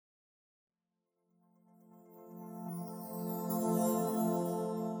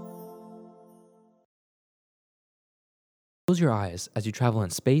Close your eyes as you travel in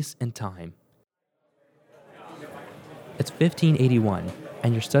space and time. It's 1581,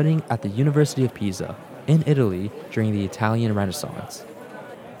 and you're studying at the University of Pisa, in Italy, during the Italian Renaissance.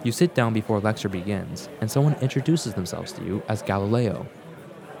 You sit down before a lecture begins, and someone introduces themselves to you as Galileo.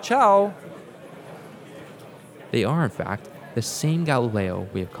 Ciao! They are, in fact, the same Galileo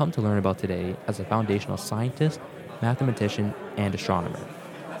we have come to learn about today as a foundational scientist, mathematician, and astronomer.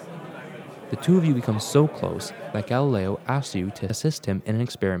 The two of you become so close that Galileo asks you to assist him in an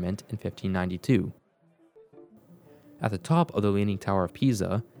experiment in 1592. At the top of the Leaning Tower of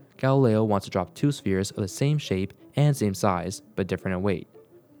Pisa, Galileo wants to drop two spheres of the same shape and same size, but different in weight.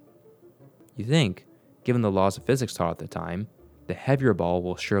 You think, given the laws of physics taught at the time, the heavier ball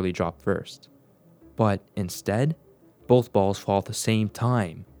will surely drop first. But instead, both balls fall at the same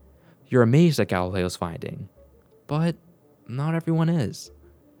time. You're amazed at Galileo's finding. But not everyone is.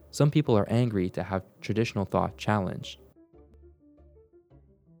 Some people are angry to have traditional thought challenged.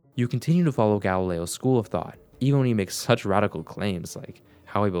 You continue to follow Galileo's school of thought, even when he makes such radical claims like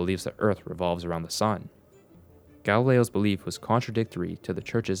how he believes the Earth revolves around the sun. Galileo's belief was contradictory to the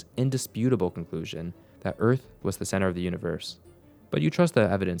Church's indisputable conclusion that Earth was the center of the universe, but you trust the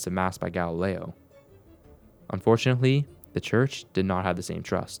evidence amassed by Galileo. Unfortunately, the Church did not have the same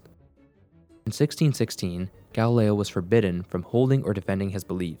trust. In 1616, Galileo was forbidden from holding or defending his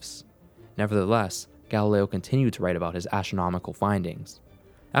beliefs. Nevertheless, Galileo continued to write about his astronomical findings.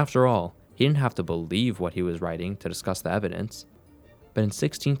 After all, he didn't have to believe what he was writing to discuss the evidence. But in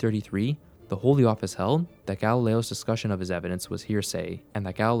 1633, the Holy Office held that Galileo's discussion of his evidence was hearsay and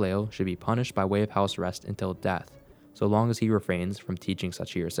that Galileo should be punished by way of house arrest until death, so long as he refrains from teaching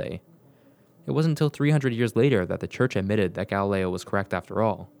such hearsay. It wasn't until 300 years later that the Church admitted that Galileo was correct after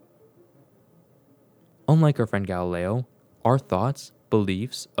all. Unlike our friend Galileo, our thoughts,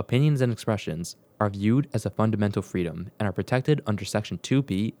 beliefs, opinions, and expressions are viewed as a fundamental freedom and are protected under Section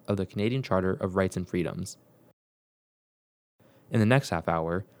 2B of the Canadian Charter of Rights and Freedoms. In the next half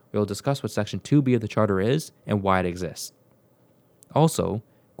hour, we will discuss what Section 2B of the Charter is and why it exists. Also,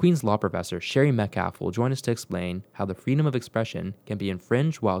 Queen's Law Professor Sherry Metcalf will join us to explain how the freedom of expression can be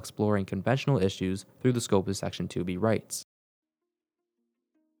infringed while exploring conventional issues through the scope of Section 2B rights.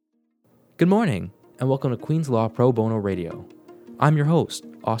 Good morning, and welcome to Queen's Law Pro Bono Radio. I'm your host,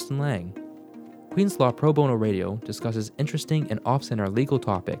 Austin Lang. Queen's Law Pro Bono Radio discusses interesting and off-center legal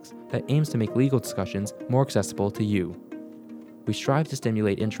topics that aims to make legal discussions more accessible to you. We strive to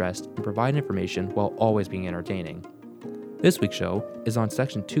stimulate interest and provide information while always being entertaining. This week's show is on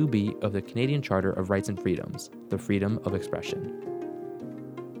Section 2B of the Canadian Charter of Rights and Freedoms, the freedom of expression.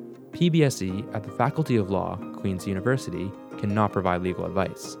 PBSE at the Faculty of Law, Queen's University, cannot provide legal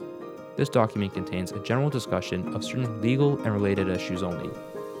advice. This document contains a general discussion of certain legal and related issues only.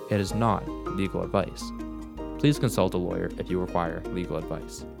 It is not legal advice. Please consult a lawyer if you require legal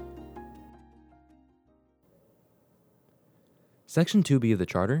advice. Section 2B of the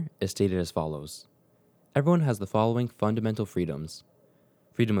Charter is stated as follows. Everyone has the following fundamental freedoms: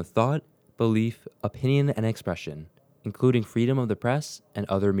 freedom of thought, belief, opinion, and expression, including freedom of the press and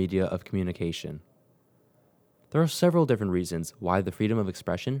other media of communication. There are several different reasons why the freedom of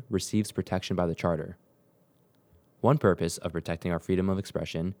expression receives protection by the Charter. One purpose of protecting our freedom of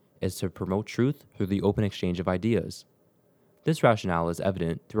expression is to promote truth through the open exchange of ideas. This rationale is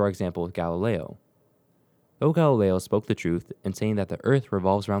evident through our example with Galileo. Though Galileo spoke the truth in saying that the Earth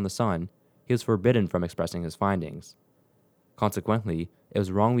revolves around the sun, he was forbidden from expressing his findings. Consequently, it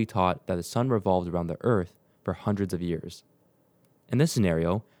was wrongly taught that the sun revolved around the Earth for hundreds of years. In this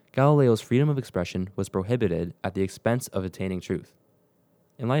scenario, Galileo's freedom of expression was prohibited at the expense of attaining truth.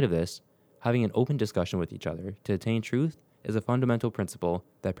 In light of this, having an open discussion with each other to attain truth is a fundamental principle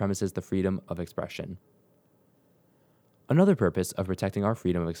that premises the freedom of expression. Another purpose of protecting our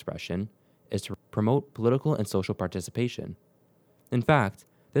freedom of expression is to promote political and social participation. In fact,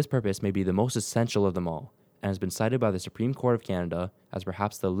 this purpose may be the most essential of them all, and has been cited by the Supreme Court of Canada as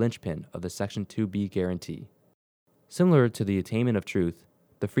perhaps the linchpin of the Section 2B guarantee. Similar to the attainment of truth,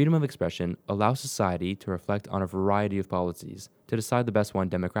 the freedom of expression allows society to reflect on a variety of policies to decide the best one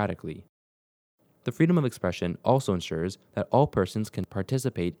democratically. The freedom of expression also ensures that all persons can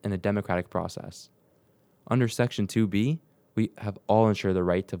participate in the democratic process. Under Section 2B, we have all ensured the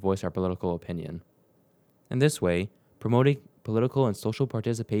right to voice our political opinion. In this way, promoting political and social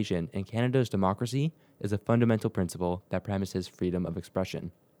participation in Canada's democracy is a fundamental principle that premises freedom of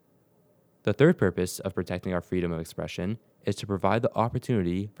expression. The third purpose of protecting our freedom of expression is to provide the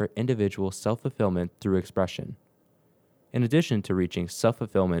opportunity for individual self-fulfillment through expression. In addition to reaching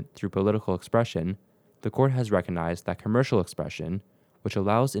self-fulfillment through political expression, the court has recognized that commercial expression, which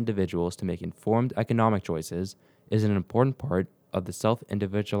allows individuals to make informed economic choices, is an important part of the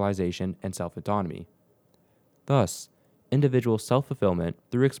self-individualization and self-autonomy. Thus, individual self-fulfillment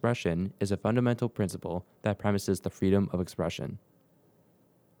through expression is a fundamental principle that premises the freedom of expression.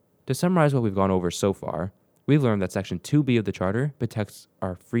 To summarize what we've gone over so far, we've learned that Section 2B of the Charter protects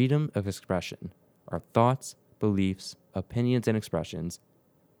our freedom of expression, our thoughts, beliefs, opinions, and expressions,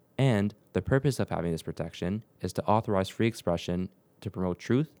 and the purpose of having this protection is to authorize free expression to promote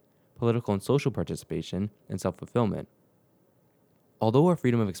truth, political and social participation, and self-fulfillment. Although our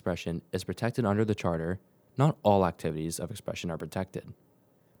freedom of expression is protected under the Charter, not all activities of expression are protected.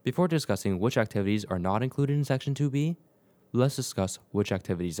 Before discussing which activities are not included in Section 2B, let's discuss which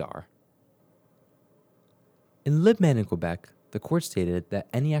activities are. In Libman in Quebec, the court stated that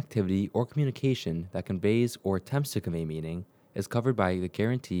any activity or communication that conveys or attempts to convey meaning is covered by the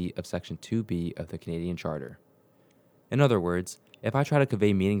guarantee of Section 2B of the Canadian Charter. In other words, if I try to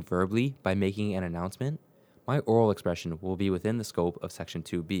convey meaning verbally by making an announcement, my oral expression will be within the scope of Section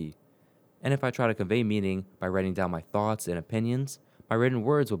 2B. And if I try to convey meaning by writing down my thoughts and opinions, my written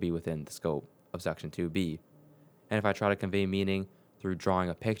words will be within the scope of Section 2B. And if I try to convey meaning through drawing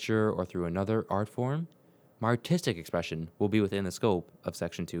a picture or through another art form, my artistic expression will be within the scope of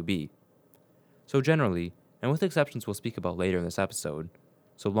Section 2B. So generally, and with exceptions we'll speak about later in this episode,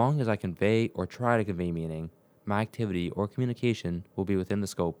 so long as I convey or try to convey meaning, my activity or communication will be within the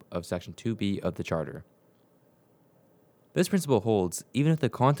scope of Section 2B of the Charter. This principle holds even if the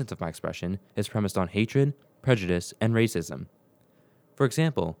content of my expression is premised on hatred, prejudice, and racism. For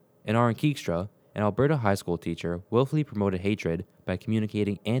example, in Aaron Keekstra, an Alberta high school teacher willfully promoted hatred by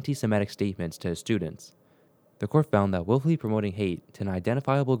communicating anti-Semitic statements to his students. The court found that willfully promoting hate to an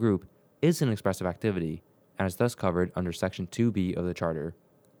identifiable group is an expressive activity and is thus covered under Section 2B of the Charter.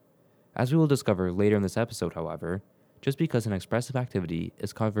 As we will discover later in this episode, however, just because an expressive activity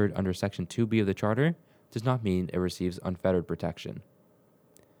is covered under Section 2B of the Charter does not mean it receives unfettered protection.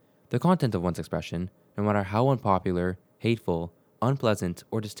 The content of one's expression, no matter how unpopular, hateful, unpleasant,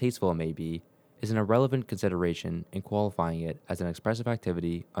 or distasteful it may be, is an irrelevant consideration in qualifying it as an expressive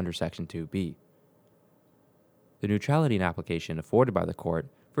activity under Section 2B. The neutrality in application afforded by the court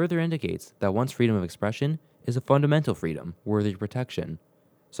further indicates that one's freedom of expression is a fundamental freedom worthy of protection,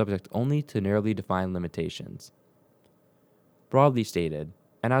 subject only to narrowly defined limitations. Broadly stated,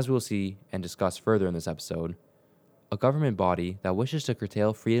 and as we will see and discuss further in this episode, a government body that wishes to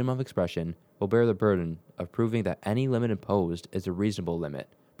curtail freedom of expression will bear the burden of proving that any limit imposed is a reasonable limit,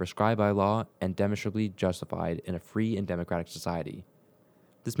 prescribed by law and demonstrably justified in a free and democratic society.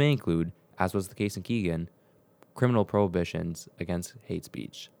 This may include, as was the case in Keegan, criminal prohibitions against hate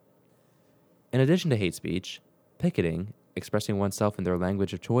speech. In addition to hate speech, picketing, expressing oneself in their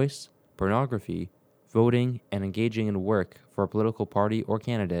language of choice, pornography, voting, and engaging in work for a political party or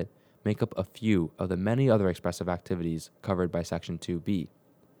candidate make up a few of the many other expressive activities covered by Section 2B.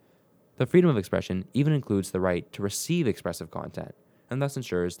 The freedom of expression even includes the right to receive expressive content, and thus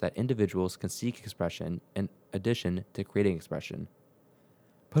ensures that individuals can seek expression in addition to creating expression.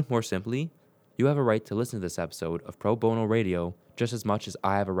 Put more simply, you have a right to listen to this episode of Pro Bono Radio just as much as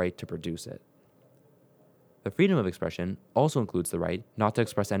I have a right to produce it. The freedom of expression also includes the right not to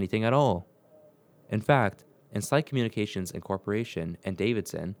express anything at all. In fact, in Slight Communications Incorporation and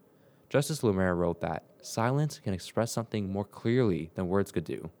Davidson, Justice Lemaire wrote that silence can express something more clearly than words could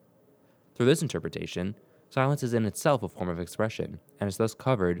do. Through this interpretation, silence is in itself a form of expression and is thus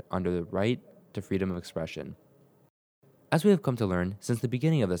covered under the right to freedom of expression. As we have come to learn since the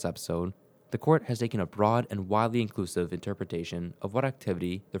beginning of this episode, the court has taken a broad and widely inclusive interpretation of what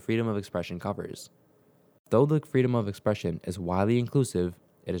activity the freedom of expression covers. Though the freedom of expression is widely inclusive,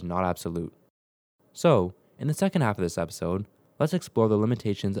 it is not absolute. So, in the second half of this episode, let's explore the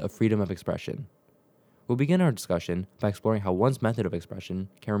limitations of freedom of expression. We'll begin our discussion by exploring how one's method of expression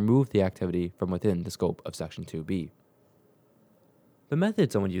can remove the activity from within the scope of Section 2B. The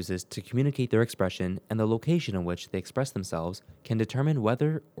method someone uses to communicate their expression and the location in which they express themselves can determine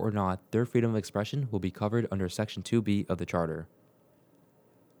whether or not their freedom of expression will be covered under Section 2B of the Charter.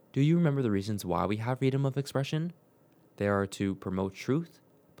 Do you remember the reasons why we have freedom of expression? They are to promote truth,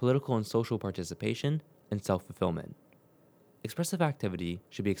 political and social participation, and self-fulfillment. Expressive activity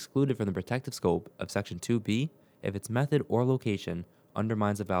should be excluded from the protective scope of Section 2B if its method or location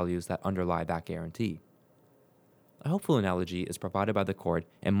undermines the values that underlie that guarantee. A helpful analogy is provided by the court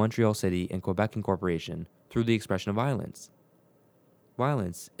in Montreal City and Quebec Incorporation through the expression of violence.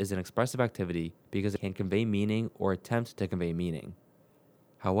 Violence is an expressive activity because it can convey meaning or attempt to convey meaning.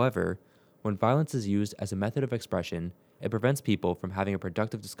 However, when violence is used as a method of expression, it prevents people from having a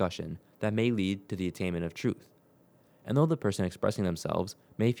productive discussion that may lead to the attainment of truth. and though the person expressing themselves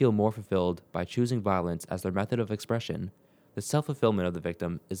may feel more fulfilled by choosing violence as their method of expression, the self fulfillment of the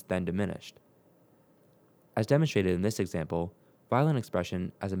victim is then diminished. As demonstrated in this example, violent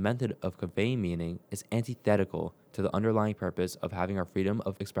expression as a method of conveying meaning is antithetical to the underlying purpose of having our freedom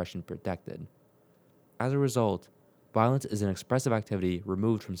of expression protected. As a result, violence is an expressive activity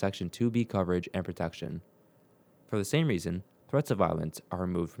removed from Section 2B coverage and protection. For the same reason, threats of violence are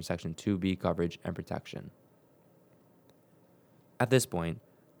removed from Section 2B coverage and protection. At this point,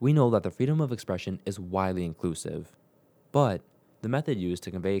 we know that the freedom of expression is widely inclusive, but the method used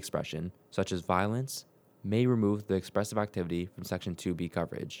to convey expression, such as violence, may remove the expressive activity from Section 2B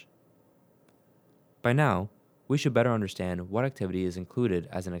coverage. By now, we should better understand what activity is included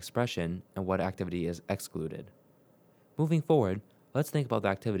as an expression and what activity is excluded. Moving forward, let's think about the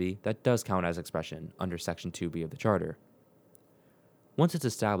activity that does count as expression under Section 2B of the Charter. Once it's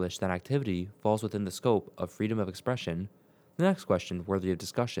established that activity falls within the scope of freedom of expression, the next question worthy of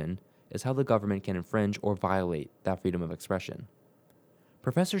discussion is how the government can infringe or violate that freedom of expression.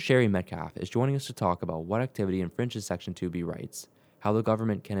 Professor Sherry Metcalf is joining us to talk about what activity infringes Section 2B rights, how the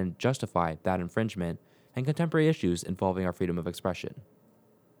government can justify that infringement, and contemporary issues involving our freedom of expression.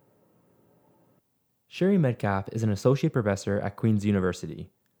 Sherry Metcalf is an associate professor at Queen's University.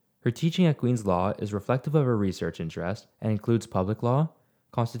 Her teaching at Queen's Law is reflective of her research interest and includes public law,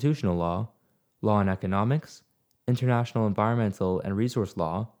 constitutional law and economics, international environmental and resource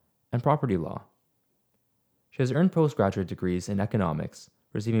law, and property law. She has earned postgraduate degrees in economics,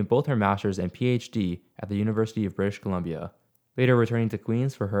 receiving both her master's and PhD at the University of British Columbia, later returning to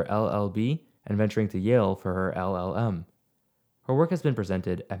Queen's for her LLB and venturing to Yale for her LLM. Her work has been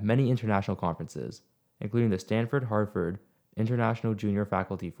presented at many international conferences, including the Stanford-Harvard International Junior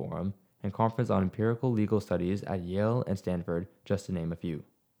Faculty Forum and Conference on Empirical Legal Studies at Yale and Stanford, just to name a few.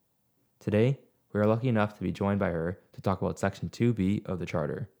 Today, we are lucky enough to be joined by her to talk about Section 2B of the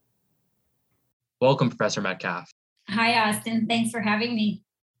Charter. Welcome, Professor Metcalf. Hi, Austin. Thanks for having me.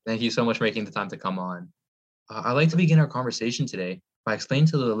 Thank you so much for making the time to come on. I'd like to begin our conversation today by explaining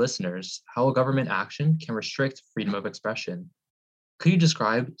to the listeners how a government action can restrict freedom of expression. Could you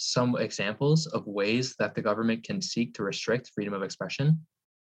describe some examples of ways that the government can seek to restrict freedom of expression?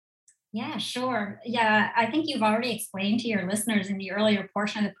 Yeah, sure. Yeah, I think you've already explained to your listeners in the earlier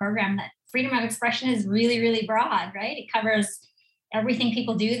portion of the program that freedom of expression is really, really broad, right? It covers everything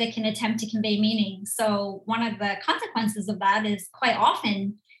people do that can attempt to convey meaning. So one of the consequences of that is quite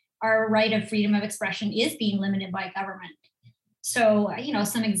often our right of freedom of expression is being limited by government. So,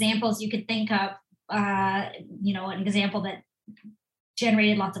 some examples you could think of, an example that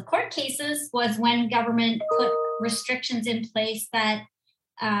generated lots of court cases was when government put restrictions in place that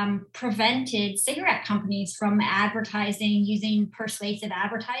prevented cigarette companies from advertising, using persuasive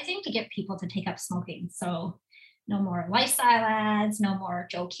advertising to get people to take up smoking. So no more lifestyle ads, no more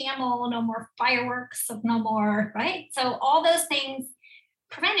Joe Camel, no more fireworks, no more, right? So all those things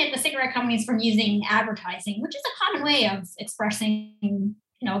prevented the cigarette companies from using advertising, which is a common way of expressing,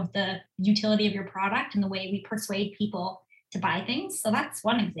 the utility of your product and the way we persuade people to buy things. So that's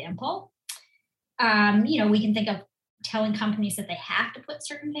one example. We can think of telling companies that they have to put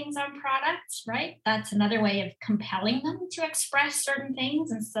certain things on products, right? That's another way of compelling them to express certain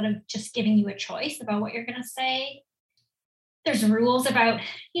things instead of just giving you a choice about what you're going to say. There's rules about,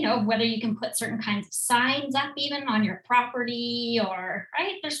 whether you can put certain kinds of signs up even on your property or,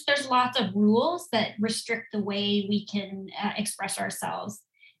 right? There's lots of rules that restrict the way we can express ourselves.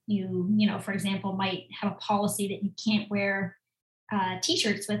 You, for example, might have a policy that you can't wear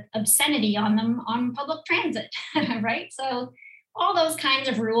T-shirts with obscenity on them on public transit, right? So all those kinds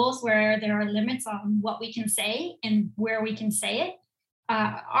of rules where there are limits on what we can say and where we can say it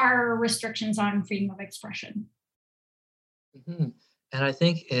are restrictions on freedom of expression. Mm-hmm. And I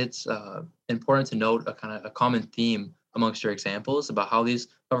think it's important to note a common theme amongst your examples about how these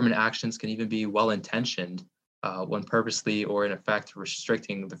government actions can even be well-intentioned when purposely or in effect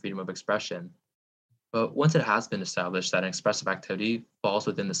restricting the freedom of expression. But once it has been established that an expressive activity falls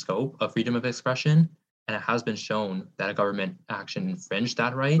within the scope of freedom of expression, and it has been shown that a government action infringed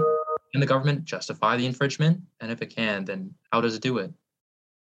that right, can the government justify the infringement? And if it can, then how does it do it?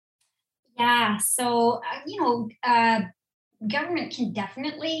 Yeah, so, government can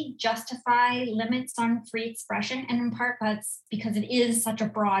definitely justify limits on free expression. And in part, that's because it is such a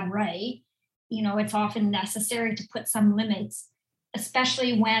broad right. It's often necessary to put some limits,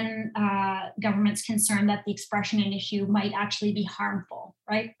 especially when government's concerned that the expression and issue might actually be harmful,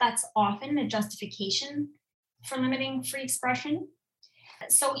 right? That's often a justification for limiting free expression.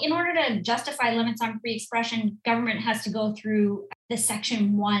 So in order to justify limits on free expression, government has to go through the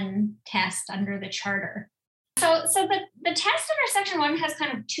Section 1 test under the Charter. So the test under Section 1 has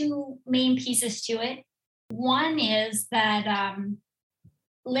kind of two main pieces to it. One is that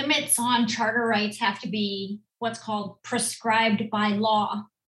limits on charter rights have to be what's called prescribed by law.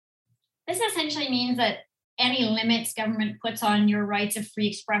 This essentially means that any limits government puts on your rights of free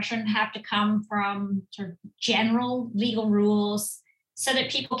expression have to come from sort of general legal rules so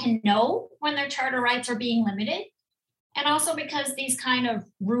that people can know when their charter rights are being limited. And also because these kind of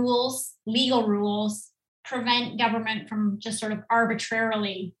rules, legal rules, prevent government from just sort of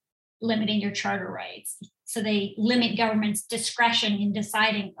arbitrarily limiting your charter rights. So they limit government's discretion in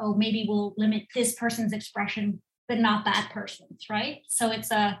deciding, oh, maybe we'll limit this person's expression, but not that person's, right? So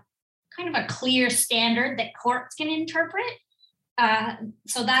it's a kind of a clear standard that courts can interpret.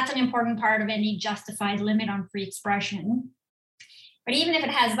 So that's an important part of any justified limit on free expression. But even if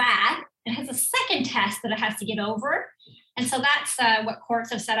it has that, it has a second test that it has to get over. And so that's what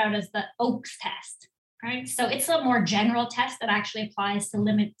courts have set out as the Oakes test, right? So it's a more general test that actually applies to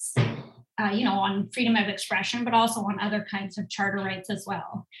limits, on freedom of expression, but also on other kinds of charter rights as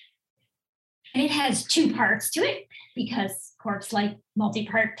well. And it has two parts to it because courts like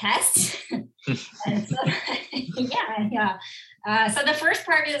multi-part tests. And so, so the first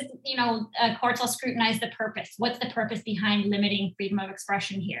part is, courts will scrutinize the purpose. What's the purpose behind limiting freedom of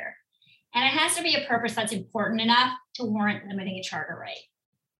expression here? And it has to be a purpose that's important enough to warrant limiting a charter right.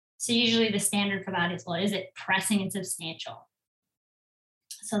 So usually the standard for that is, well, is it pressing and substantial?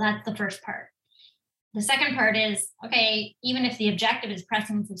 So that's the first part. The second part is, okay, even if the objective is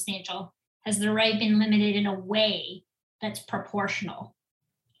pressing and substantial, has the right been limited in a way that's proportional?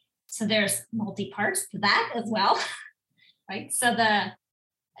 So there's multi-parts to that as well, right? So the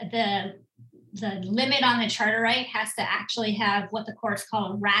limit on the charter right has to actually have what the courts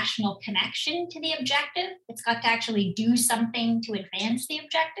call a rational connection to the objective. It's got to actually do something to advance the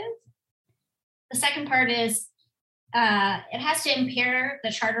objective. The second part is it has to impair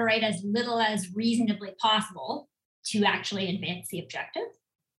the charter right as little as reasonably possible to actually advance the objective.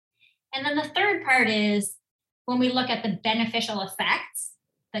 And then the third part is when we look at the beneficial effects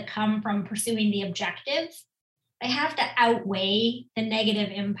that come from pursuing the objective, they have to outweigh the negative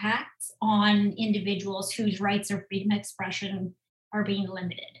impacts on individuals whose rights or freedom of expression are being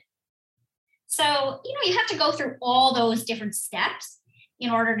limited. So, you have to go through all those different steps in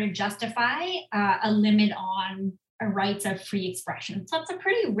order to justify a limit on rights of free expression. So it's a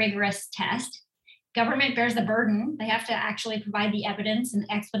pretty rigorous test. Government bears the burden. They have to actually provide the evidence and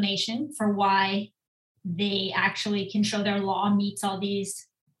explanation for why they actually can show their law meets all these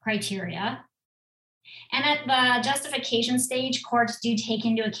criteria. And at the justification stage, courts do take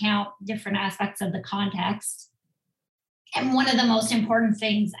into account different aspects of the context. And one of the most important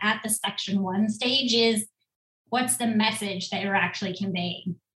things at the Section 1 stage is what's the message that you're actually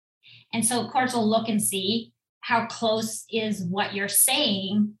conveying? And so courts will look and see how close is what you're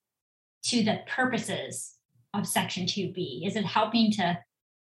saying to the purposes of Section 2B. Is it helping to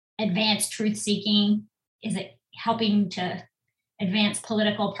advance truth-seeking? Is it helping to advance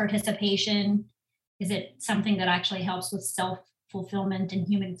political participation? Is it something that actually helps with self-fulfillment and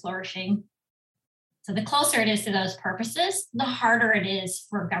human flourishing? So the closer it is to those purposes, the harder it is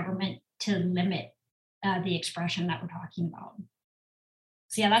for government to limit the expression that we're talking about.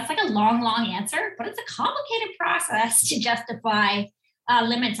 So that's like a long answer, but it's a complicated process to justify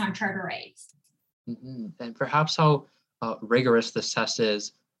limits on charter rights. Mm-hmm. And perhaps how rigorous this test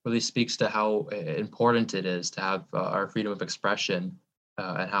is really speaks to how important it is to have our freedom of expression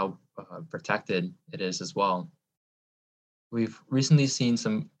and how protected it is as well. We've recently seen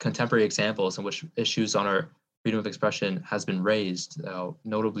some contemporary examples in which issues on our freedom of expression has been raised,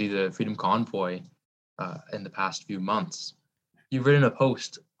 notably the Freedom Convoy in the past few months. You've written a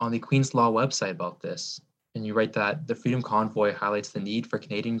post on the Queen's Law website about this, and you write that the Freedom Convoy highlights the need for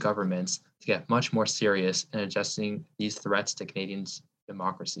Canadian governments to get much more serious in addressing these threats to Canadians'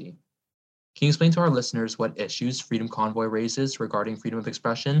 democracy. Can you explain to our listeners what issues Freedom Convoy raises regarding freedom of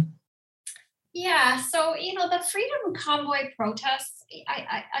expression? Yeah, so, the Freedom Convoy protests,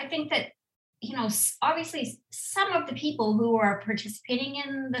 I think that, obviously some of the people who are participating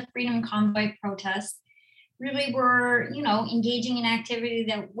in the Freedom Convoy protests really were, engaging in activity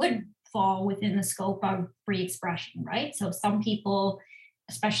that would fall within the scope of free expression, right? So some people,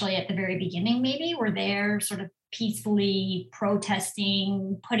 especially at the very beginning, maybe were there sort of peacefully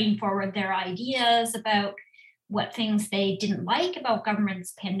protesting, putting forward their ideas about what things they didn't like about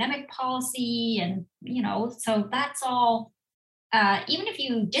government's pandemic policy. And, so that's all, even if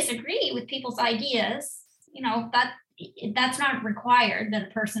you disagree with people's ideas, that's not required that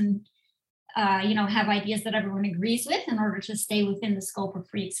a person have ideas that everyone agrees with in order to stay within the scope of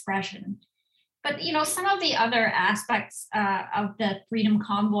free expression. But some of the other aspects of the Freedom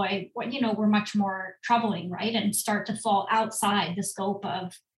Convoy, were much more troubling, right, and start to fall outside the scope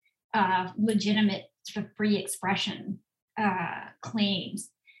of legitimate sort of free expression claims.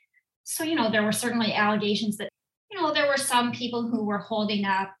 So there were certainly allegations that there were some people who were holding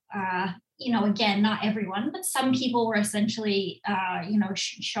up. Again, not everyone, but some people were essentially,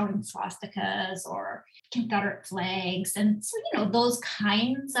 showing swastikas or Confederate flags. And so, those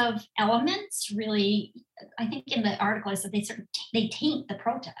kinds of elements really, I think in the article is that they taint the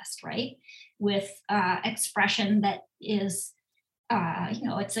protest, right? With expression that is,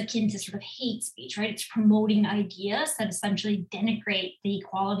 it's akin to sort of hate speech, right? It's promoting ideas that essentially denigrate the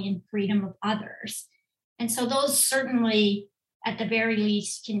equality and freedom of others. And so those certainly, at the very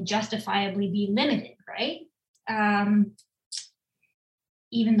least, can justifiably be limited, right?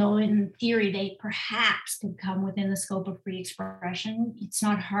 Even though in theory they perhaps could come within the scope of free expression, it's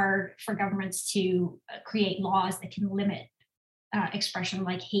not hard for governments to create laws that can limit expression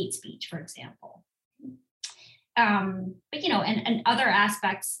like hate speech, for example. But and other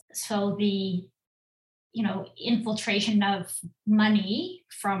aspects, so the infiltration of money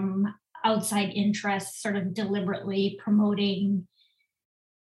from outside interests, sort of deliberately promoting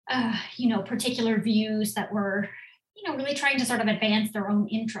particular views that were really trying to sort of advance their own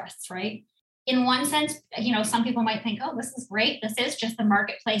interests, right? In one sense, some people might think, oh, this is great, this is just the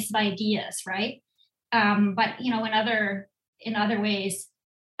marketplace of ideas, right? But in other ways,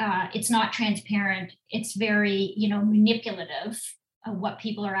 it's not transparent. It's very manipulative of what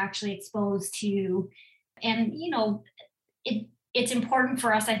people are actually exposed to. And it's important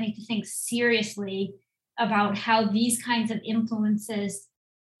for us, I think, to think seriously about how these kinds of influences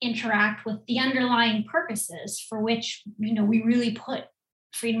interact with the underlying purposes for which we really put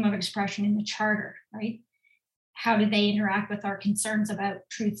freedom of expression in the charter, right? How do they interact with our concerns about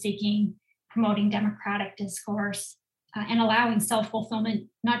truth-seeking, promoting democratic discourse, and allowing self-fulfillment,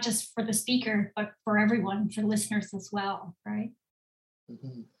 not just for the speaker, but for everyone, for listeners as well, right?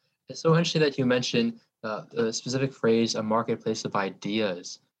 Mm-hmm. It's so interesting that you mentioned the specific phrase, a marketplace of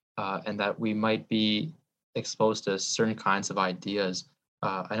ideas, and that we might be exposed to certain kinds of ideas.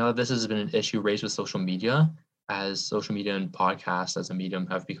 I know this has been an issue raised with social media, as social media and podcasts as a medium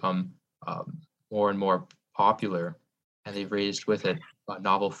have become more and more popular, and they've raised with it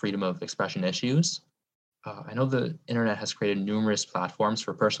novel freedom of expression issues. I know the internet has created numerous platforms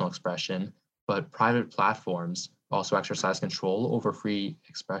for personal expression, but private platforms also exercise control over free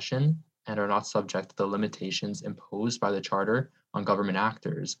expression and are not subject to the limitations imposed by the Charter on government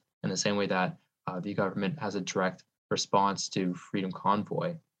actors in the same way that the government has a direct response to Freedom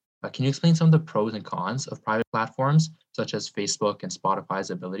Convoy. Can you explain some of the pros and cons of private platforms, such as Facebook and Spotify's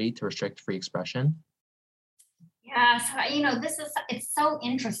ability to restrict free expression? Yeah, so it's so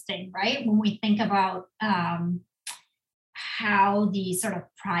interesting, right? When we think about how the sort of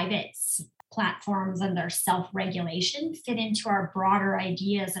private platforms and their self-regulation fit into our broader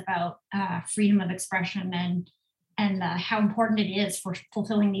ideas about freedom of expression and how important it is for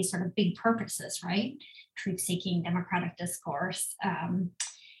fulfilling these sort of big purposes, right? Truth-seeking, democratic discourse,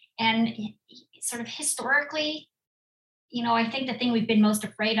 and sort of historically, I think the thing we've been most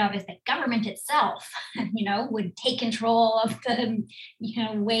afraid of is that government itself, would take control of the,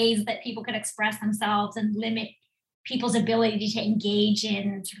 ways that people could express themselves and limit people's ability to engage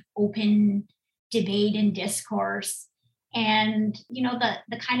in sort of open debate and discourse. And,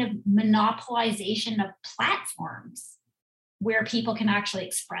 the kind of monopolization of platforms where people can actually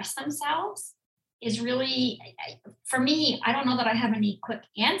express themselves is really, for me, I don't know that I have any quick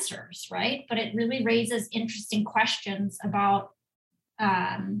answers, right? But it really raises interesting questions about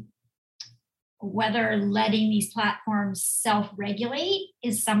whether letting these platforms self-regulate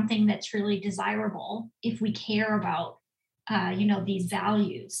is something that's really desirable if we care about, these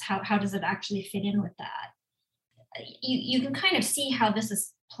values. How does it actually fit in with that? You can kind of see how this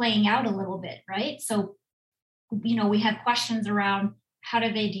is playing out a little bit, right? So, we have questions around how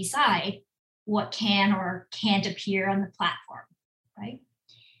do they decide what can or can't appear on the platform, right?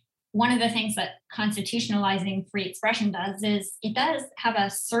 One of the things that constitutionalizing free expression does is it does have a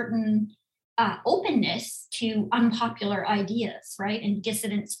certain openness to unpopular ideas, right? And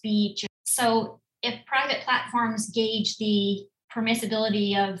dissident speech. So if private platforms gauge the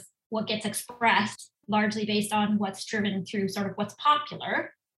permissibility of what gets expressed largely based on what's driven through sort of what's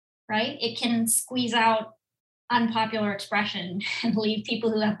popular, right? It can squeeze out unpopular expression and leave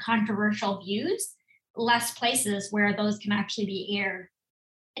people who have controversial views less places where those can actually be aired.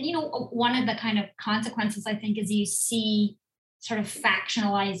 And one of the kind of consequences, I think, is you see sort of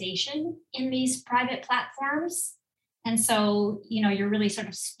factionalization in these private platforms. And so, you're really sort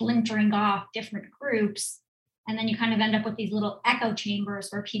of splintering off different groups. And then you kind of end up with these little echo chambers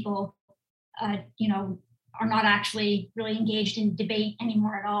where people, are not actually really engaged in debate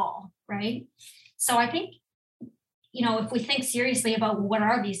anymore at all, right? So I think, if we think seriously about what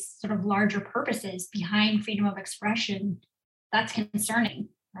are these sort of larger purposes behind freedom of expression, that's concerning,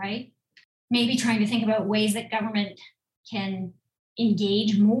 right? Maybe trying to think about ways that government can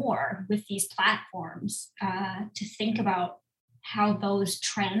engage more with these platforms, to think about how those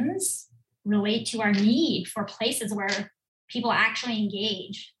trends relate to our need for places where people actually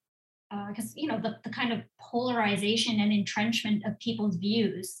engage. Because, the kind of polarization and entrenchment of people's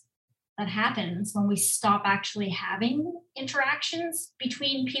views that happens when we stop actually having interactions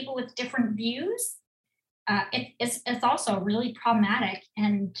between people with different views, it's also really problematic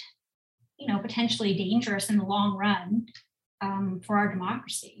and, potentially dangerous in the long run, for our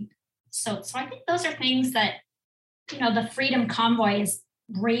democracy. So I think those are things that, the Freedom Convoy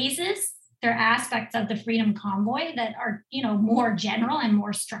raises. There are aspects of the Freedom Convoy that are, more general and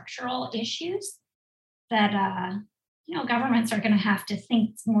more structural issues that, governments are going to have to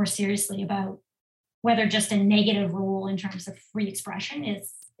think more seriously about whether just a negative rule in terms of free expression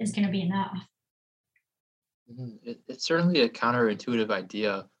is going to be enough. It's certainly a counterintuitive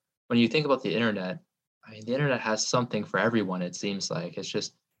idea. When you think about the internet, I mean, the internet has something for everyone, it seems like. It's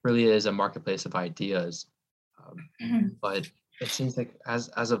just really is a marketplace of ideas. But it seems like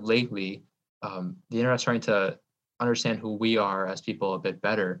as of lately, the internet's trying to understand who we are as people a bit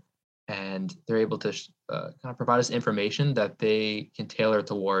better, and they're able to kind of provide us information that they can tailor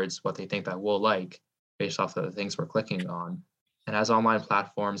towards what they think that we'll like based off of the things we're clicking on. And as online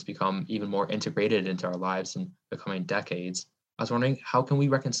platforms become even more integrated into our lives in the coming decades, I was wondering, how can we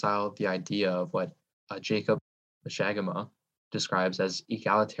reconcile the idea of what Jacob Mchangama describes as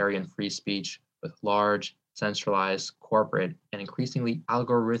egalitarian free speech with large, centralized, corporate, and increasingly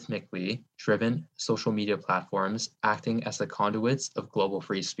algorithmically driven social media platforms acting as the conduits of global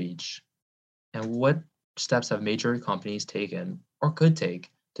free speech? And what steps have major companies taken or could take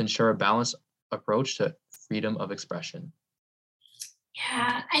to ensure a balanced approach to freedom of expression?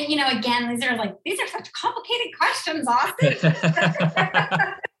 Yeah, and again, these are such complicated questions, Austin.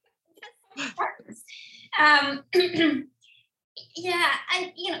 Yeah,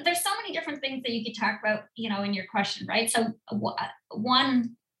 and there's so many different things that you could talk about, in your question, right? So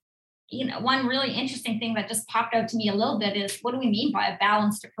one really interesting thing that just popped out to me a little bit is, what do we mean by a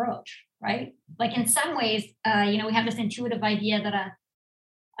balanced approach, right? Like in some ways, we have this intuitive idea that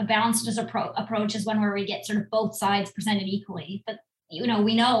a balanced approach is one where we get sort of both sides presented equally. But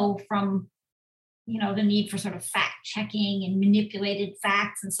we know from the need for sort of fact checking and manipulated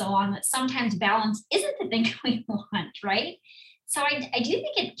facts and so on, that sometimes balance isn't the thing we want, right? So I do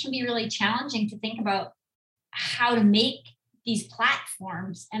think it can be really challenging to think about how to make these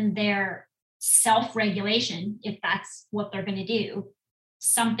platforms and their self-regulation, if that's what they're going to do,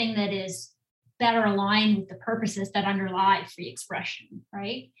 something that is better aligned with the purposes that underlie free expression,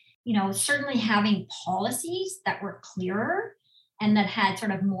 right? Certainly having policies that were clearer and that had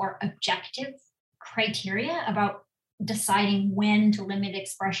sort of more objective criteria about deciding when to limit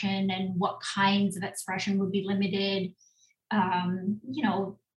expression and what kinds of expression would be limited.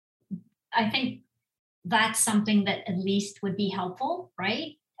 I think that's something that at least would be helpful,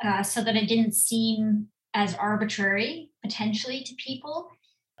 right? So that it didn't seem as arbitrary potentially to people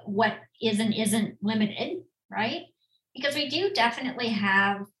what is and isn't limited, right? Because we do definitely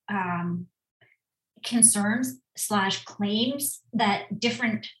have concerns / claims that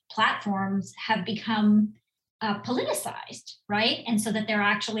different platforms have become politicized, right? And so that they're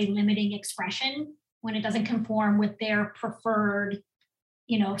actually limiting expression when it doesn't conform with their preferred,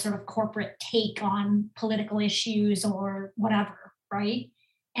 sort of corporate take on political issues or whatever, right?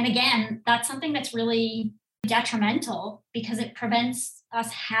 And again, that's something that's really detrimental because it prevents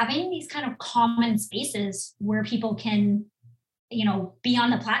us having these kind of common spaces where people can, be on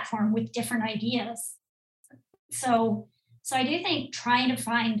the platform with different ideas. So I do think trying to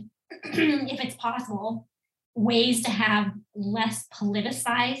find, if it's possible, ways to have less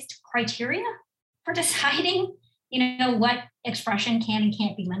politicized criteria for deciding, what expression can and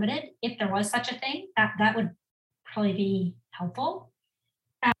can't be limited, if there was such a thing, that would probably be helpful.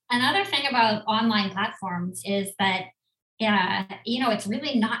 Another thing about online platforms is that, it's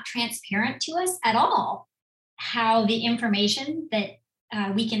really not transparent to us at all how the information that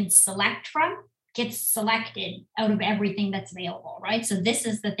we can select from gets selected out of everything that's available, right? So this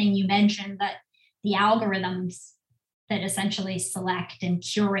is the thing you mentioned, that the algorithms that essentially select and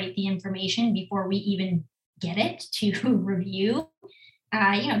curate the information before we even get it to review,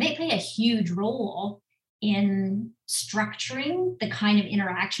 they play a huge role in structuring the kind of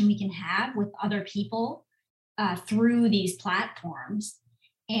interaction we can have with other people through these platforms.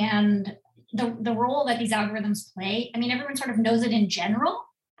 And the role that these algorithms play, I mean, everyone sort of knows it in general,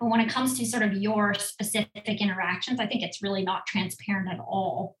 but when it comes to sort of your specific interactions, I think it's really not transparent at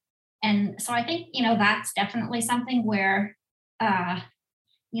all. And so I think, that's definitely something where, I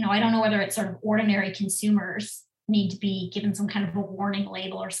don't know whether it's sort of ordinary consumers need to be given some kind of a warning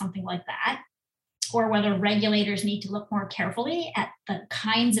label or something like that, or whether regulators need to look more carefully at the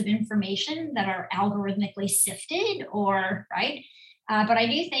kinds of information that are algorithmically sifted or, right? But I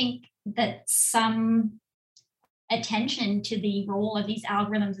do think that some attention to the role of these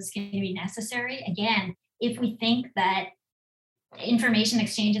algorithms is going to be necessary. Again, if we think that information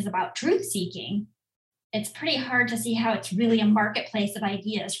exchange is about truth seeking, it's pretty hard to see how it's really a marketplace of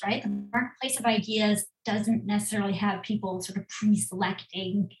ideas, right? The marketplace of ideas doesn't necessarily have people sort of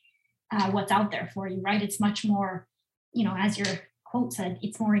pre-selecting what's out there for you, right? It's much more, as your quote said,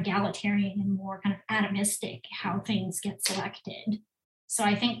 it's more egalitarian and more kind of atomistic how things get selected. So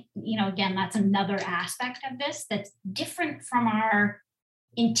I think, again, that's another aspect of this that's different from our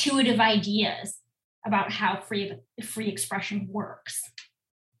intuitive ideas about how free expression works.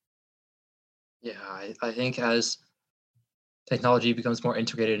 Yeah, I think as technology becomes more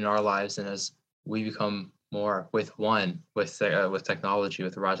integrated in our lives and as we become more with technology,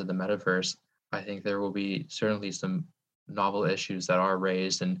 with the rise of the metaverse, I think there will be certainly some novel issues that are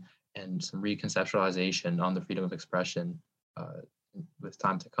raised and some reconceptualization on the freedom of expression with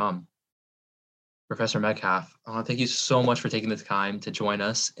time to come. Professor Metcalf, I want to thank you so much for taking the time to join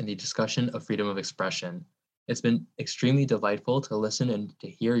us in the discussion of freedom of expression. It's been extremely delightful to listen and to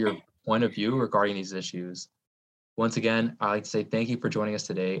hear your point of view regarding these issues. Once again, I'd like to say thank you for joining us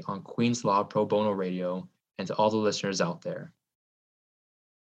today on Queen's Law Pro Bono Radio and to all the listeners out there.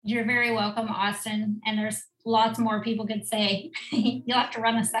 You're very welcome, Austin. And there's lots more people could say. You'll have to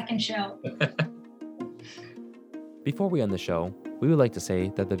run a second show. Before we end the show, we would like to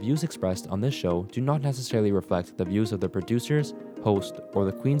say that the views expressed on this show do not necessarily reflect the views of the producers, host, or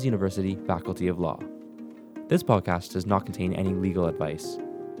the Queen's University Faculty of Law. This podcast does not contain any legal advice.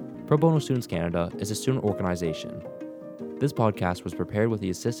 Pro Bono Students Canada is a student organization. This podcast was prepared with the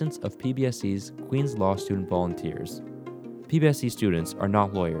assistance of PBSC's Queen's Law Student Volunteers. PBSC students are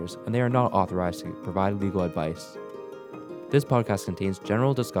not lawyers, and they are not authorized to provide legal advice. This podcast contains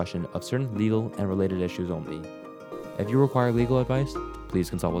general discussion of certain legal and related issues only. If you require legal advice, please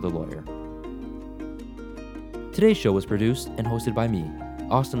consult with a lawyer. Today's show was produced and hosted by me,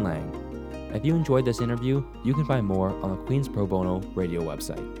 Austin Lang. If you enjoyed this interview, you can find more on the Queen's Pro Bono Radio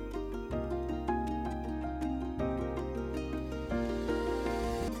website.